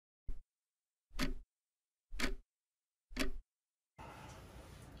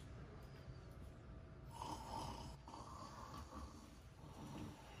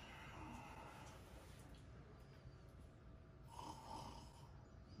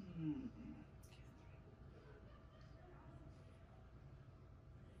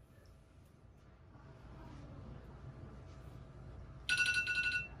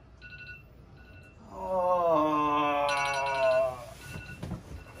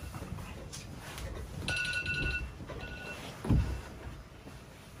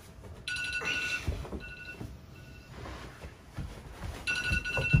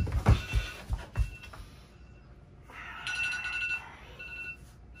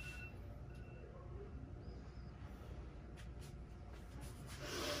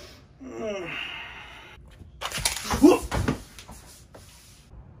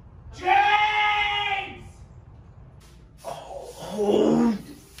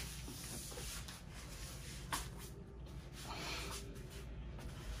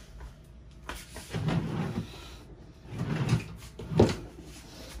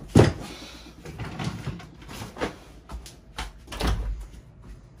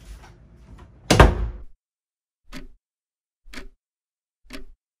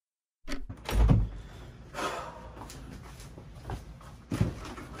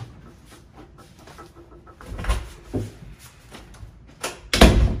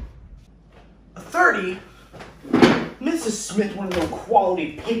dirty? Mrs. Smith wanted no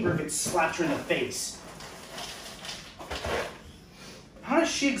quality paper if it slapped her in the face. How does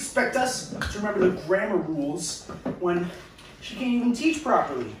she expect us to remember the grammar rules when she can't even teach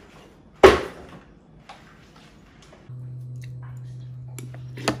properly?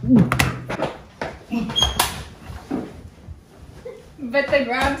 But the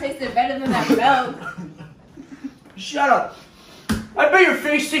ground tasted better than that milk. Shut up. I bet your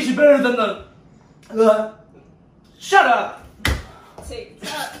face tasted better than the... Shut up. Take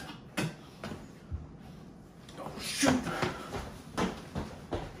up. Oh, shoot.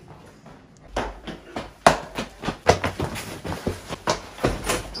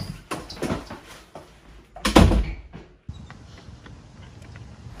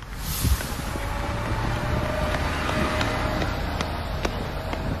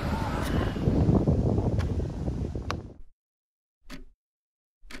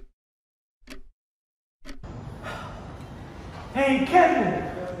 Hey, Kevin!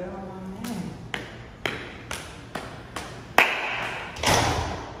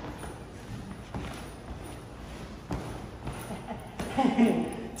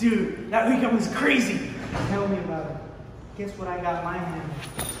 Dude, that weekend was crazy. Tell me about it. Guess what I got in my hand?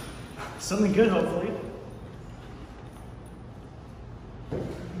 Something good, hopefully.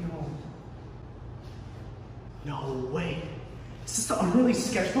 No way. Is this the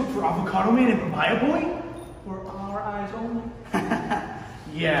unreleased sketchbook for Avocado Man and Papaya Boy? For our eyes only?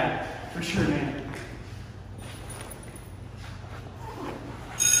 Yeah, for sure, man.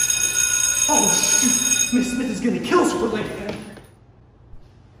 Oh, shoot. Miss Smith is gonna kill us for like...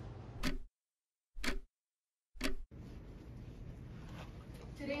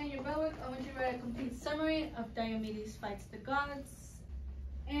 Today on your work, I want you to write a complete summary of Diomedes fights the gods.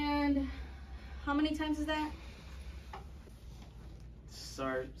 And how many times is that? It's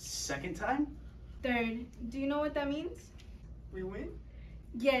our second time? Third. Do you know what that means? We win?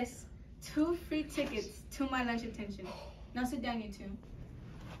 Yes. 2 free tickets to my lunch attention. Now sit down, you two.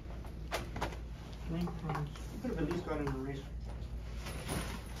 You could have at least gotten an eraser.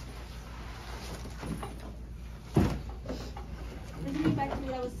 Listening back to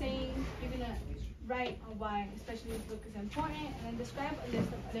what I was saying, you're gonna write on why especially this book is important, and then describe a list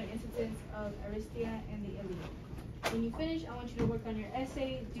of other instances of Aristia and the Iliad. When you finish, I want you to work on your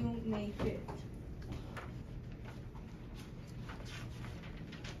essay due May 5th.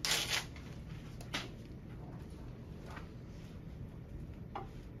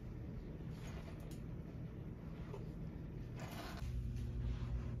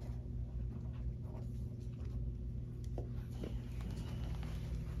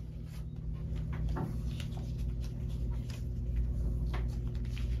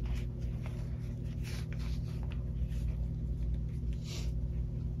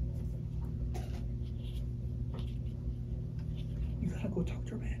 You gotta go talk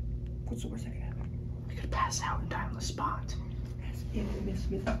to her, man. What's the worst that could happen? We could pass out and die on the spot. As if Miss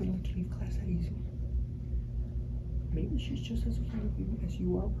Smith is gonna leave class that easy. Maybe she's just as afraid of you as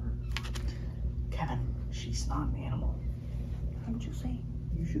you are of her. Kevin, she's not an animal. I'm just saying,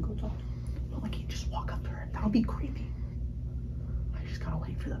 you should go talk to her. But like, you just walk up to her. That would be creepy. I just gotta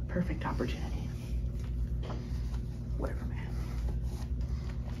wait for the perfect opportunity. Whatever, man.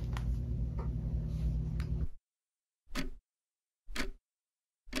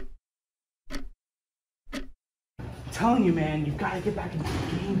 I'm telling you, man, you've got to get back into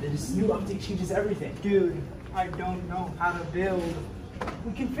the game. This new update changes everything. Dude, I don't know how to build.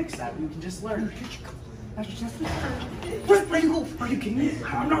 We can fix that. We can just learn. That's just Where you go? Are you kidding me?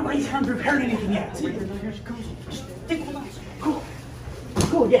 I'm not ready. I haven't prepared anything yet. Here she comes. Just think one last. Cool.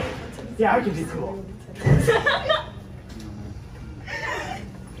 Cool, yeah. Yeah, I can do cool.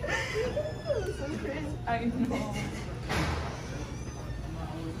 I know.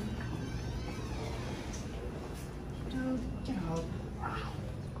 Dude, get up.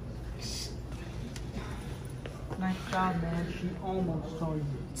 Nice job, man. She almost saw you.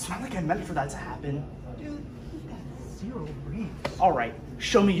 It's not like I meant for that to happen. Dude, you got 0 reads. All right,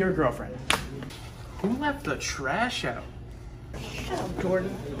 show me your girlfriend. Who left the trash out? Shut up,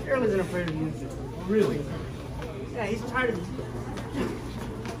 Jordan. Earl isn't afraid of you. Really? Yeah, he's tired of you.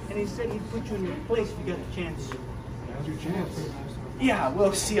 And he said he'd put you in your place if you got the chance. Now's your chance. Yeah,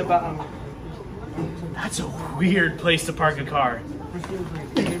 we'll see about... That's a weird place to park a car.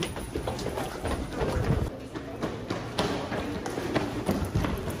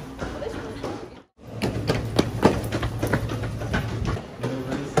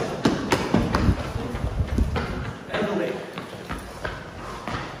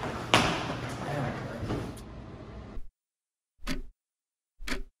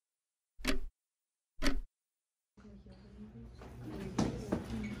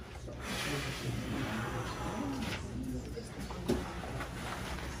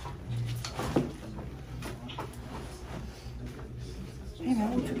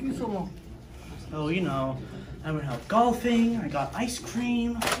 What took you so long? Oh, you know, I went out golfing, I got ice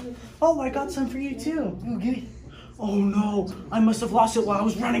cream. Oh, I got some for you too. You get it. Oh no, I must have lost it while I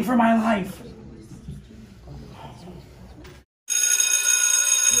was running for my life.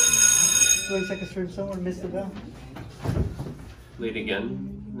 Looks like a certain someone missed the bell. Late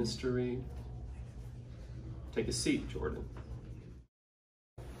again, Mr. Reed. Take a seat, Jordan.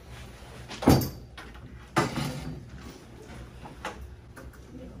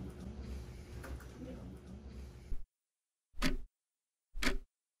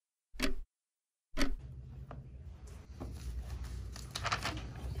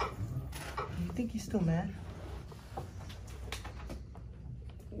 You think he's still mad?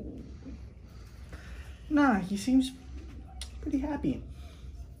 Nah, he seems pretty happy.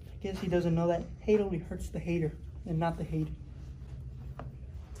 I guess he doesn't know that hate only hurts the hater and not the hater.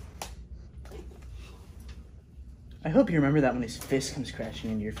 I hope you remember that when his fist comes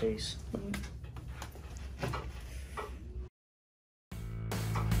crashing into your face.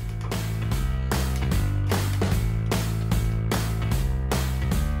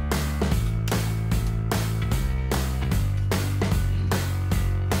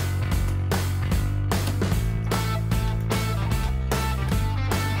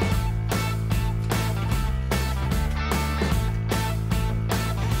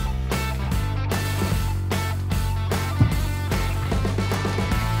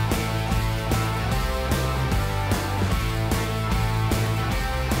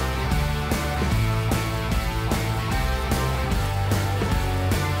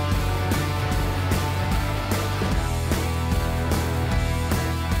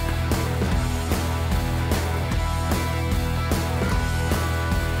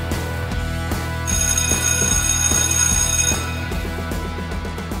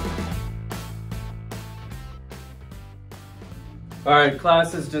 All right,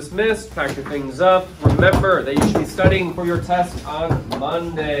 class is dismissed. Pack your things up. Remember that you should be studying for your test on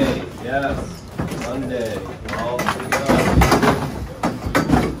Monday. Yes, Monday. All together.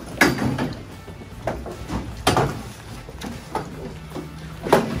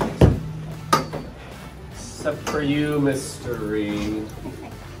 Except for you, Mr. Reed.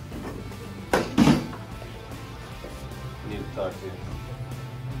 I need to talk to you.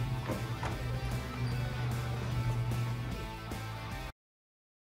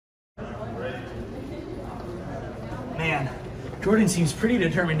 Man, Jordan seems pretty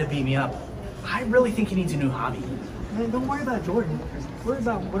determined to beat me up. I really think he needs a new hobby. Man, don't worry about Jordan. Worry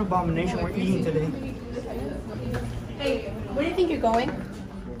about what abomination we're eating today. Hey, where do you think you're going?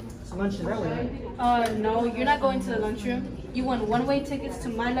 Lunch is that way, right? No, you're not going to the lunchroom. You won one-way tickets to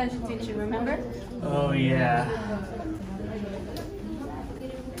my lunch attention, remember? Oh yeah.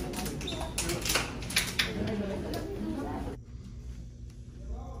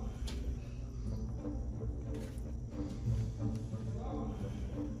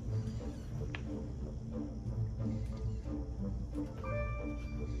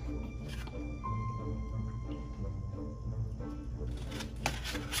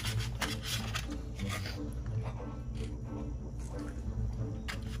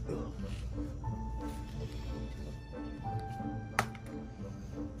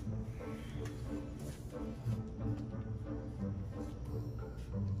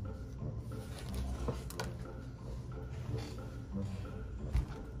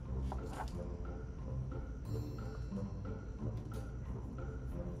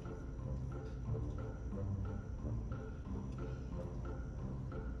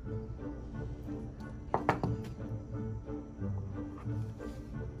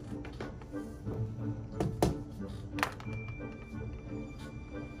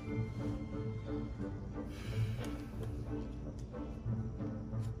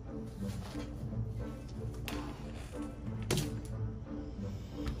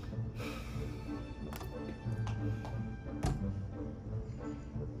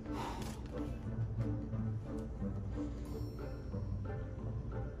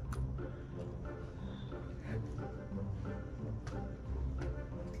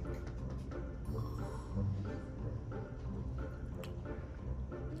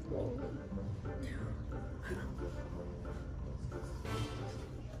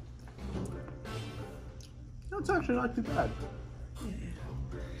 That's actually not too bad.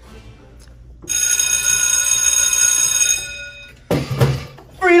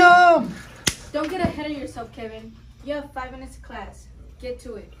 Freedom! Don't get ahead of yourself, Kevin. You have 5 minutes of class. Get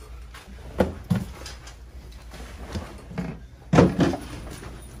to it.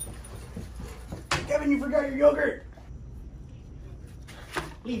 Kevin, you forgot your yogurt.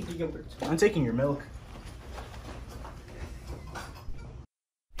 Leave the yogurt. I'm taking your milk.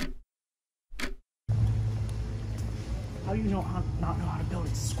 How do you not know how to build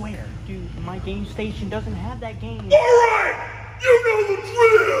a square? Dude, my game station doesn't have that game. Alright! You know the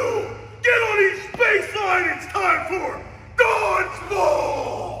drill! Get on each baseline, it's time for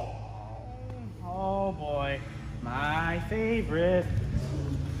dodgeball! Oh boy, my favorite.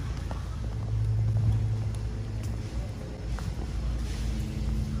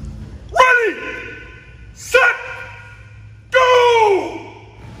 Ready! Set! Go!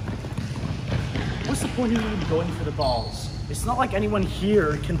 What's the point of even going for the balls? It's not like anyone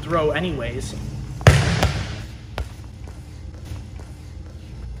here can throw anyways.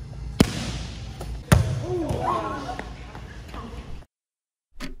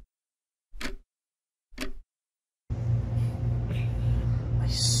 I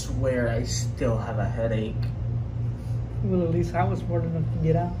swear I still have a headache. Well, at least I was smart enough to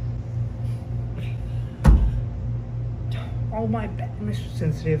get out. Oh, my bad, Mr.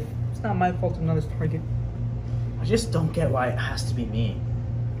 Sensitive. It's not my fault I'm not his target. I just don't get why it has to be me.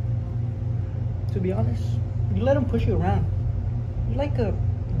 To be honest, you let him push you around. You're like a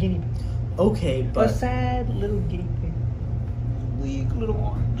guinea pig. Okay, but... A sad little guinea pig. Weak little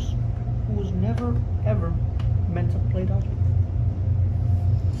arms. Who was never, ever meant to play dodgeball.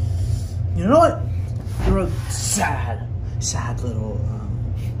 You know what? You're a sad little,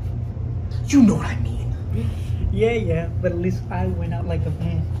 you know what I mean. Yeah, but at least I went out like a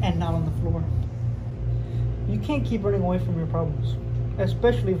man and not on the floor. You can't keep running away from your problems,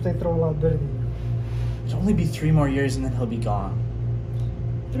 especially if they throw a lot better than you. It'll only be 3 more years and then he'll be gone.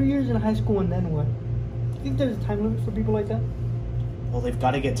 3 years in high school and then what? You think there's a time limit for people like that? Well, they've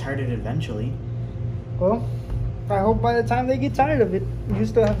got to get tired of it eventually. Well, I hope by the time they get tired of it, you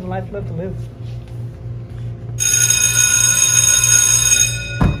still have a life left to live.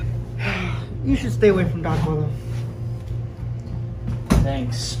 You should stay away from dodgeball though.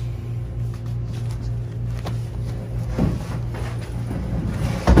 Thanks.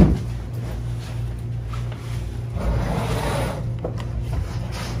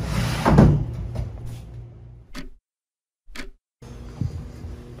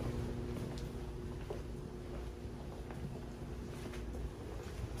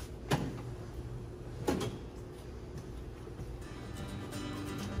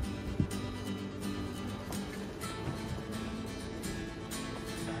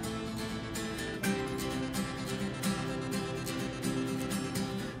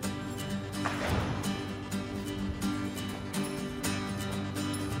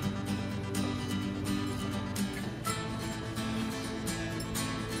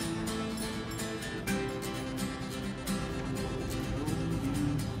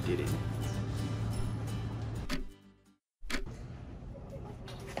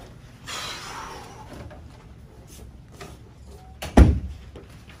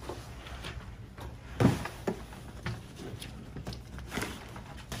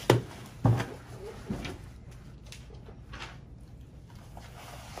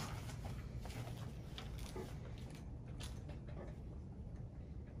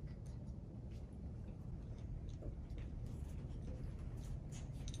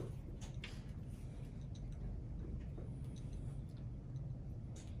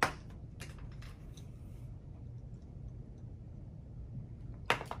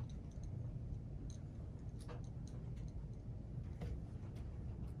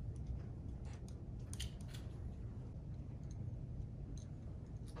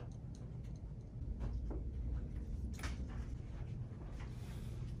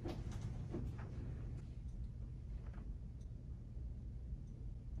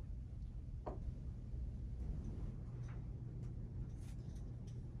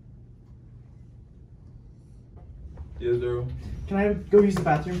 Yes, Daryl. Can I go use the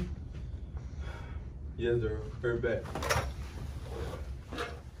bathroom? Yes, Daryl. Right back.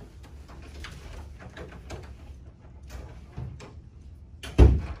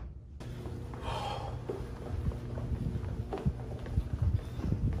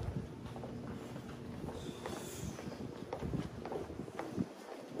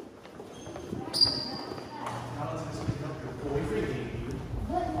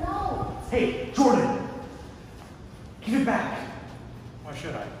 Hey, Jordan! Give it back. Why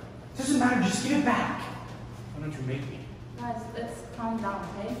should I? Doesn't matter, just give it back. Why don't you make me? Guys, let's calm down,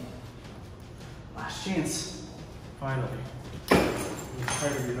 okay? Last chance. Finally. I'm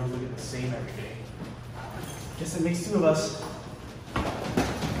tired of your nose looking the same every day. Guess it makes 2 of us.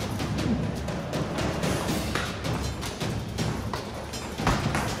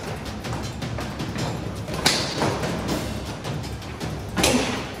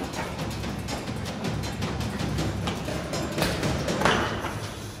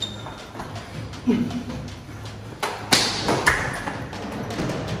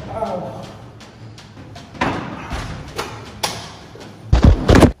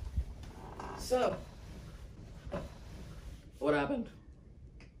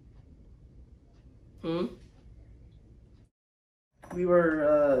 Hmm? We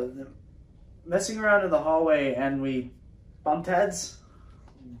were messing around in the hallway and we bumped heads.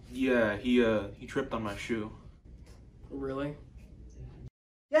 Yeah, he tripped on my shoe. Really?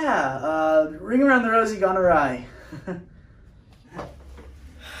 Yeah, ring around the rosy gone awry.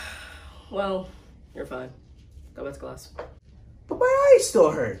 Well, you're fine. Go back to class. But my eye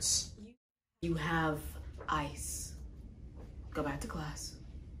still hurts. You have ice. Go back to class.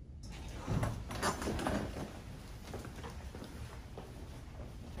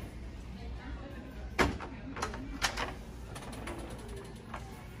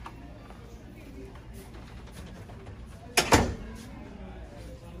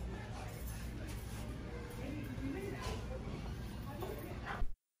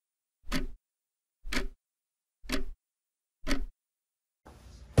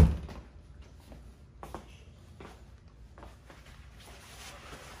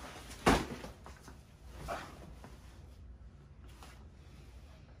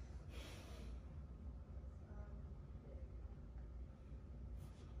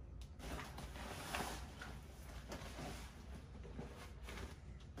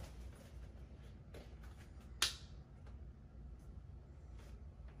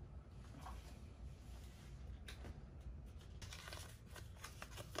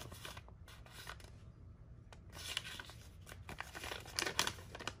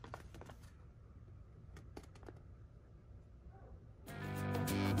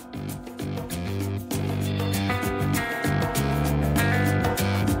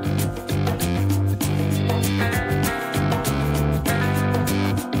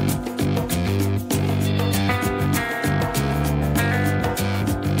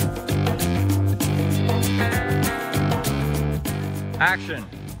 Action.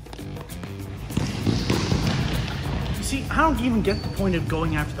 You see, I don't even get the point of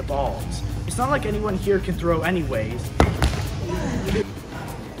going after the balls. It's not like anyone here can throw anyways.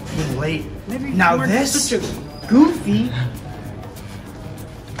 Wait, now this? Such a goofy.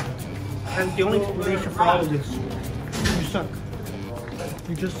 And the only explanation for all of this, you suck.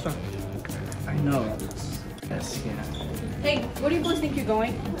 You just suck. I know. Yes, yeah. Hey, where do you boys think you're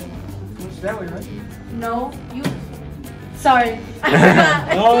going? It's that way, right? No, you. Sorry. I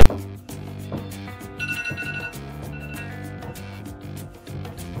forgot.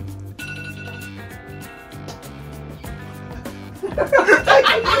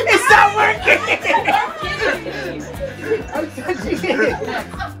 It's not working! I'm touching it!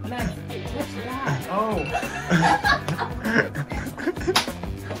 Oh.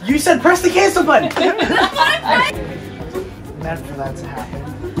 You said press the cancel button! Meant for that to happen.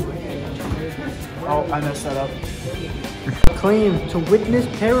 Oh, I messed that up. Claim to witness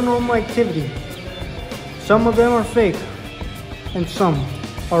paranormal activity. Some of them are fake, and some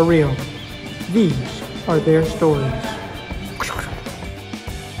are real. These are their stories.